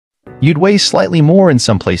You'd weigh slightly more in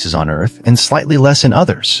some places on Earth and slightly less in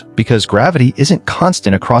others, because gravity isn't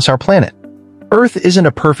constant across our planet. Earth isn't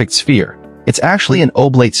a perfect sphere. It's actually an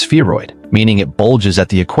oblate spheroid, meaning it bulges at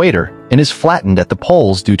the equator and is flattened at the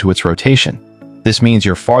poles due to its rotation. This means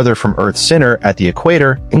you're farther from Earth's center at the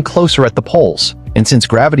equator and closer at the poles. And since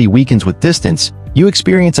gravity weakens with distance, you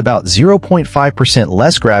experience about 0.5%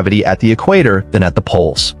 less gravity at the equator than at the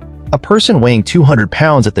poles. A person weighing 200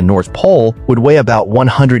 pounds at the North Pole would weigh about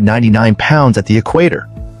 199 pounds at the equator.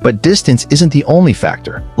 But distance isn't the only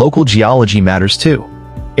factor. Local geology matters too.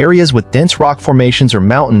 Areas with dense rock formations or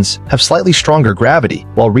mountains have slightly stronger gravity,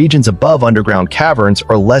 while regions above underground caverns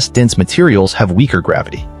or less dense materials have weaker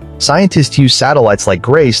gravity. Scientists use satellites like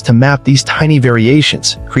GRACE to map these tiny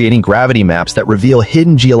variations, creating gravity maps that reveal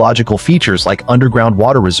hidden geological features like underground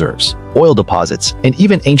water reserves, oil deposits, and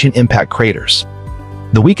even ancient impact craters.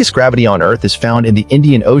 The weakest gravity on Earth is found in the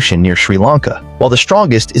Indian Ocean near Sri Lanka, while the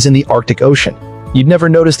strongest is in the Arctic Ocean. You'd never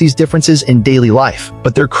notice these differences in daily life,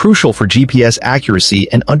 but they're crucial for GPS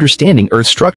accuracy and understanding Earth's structure.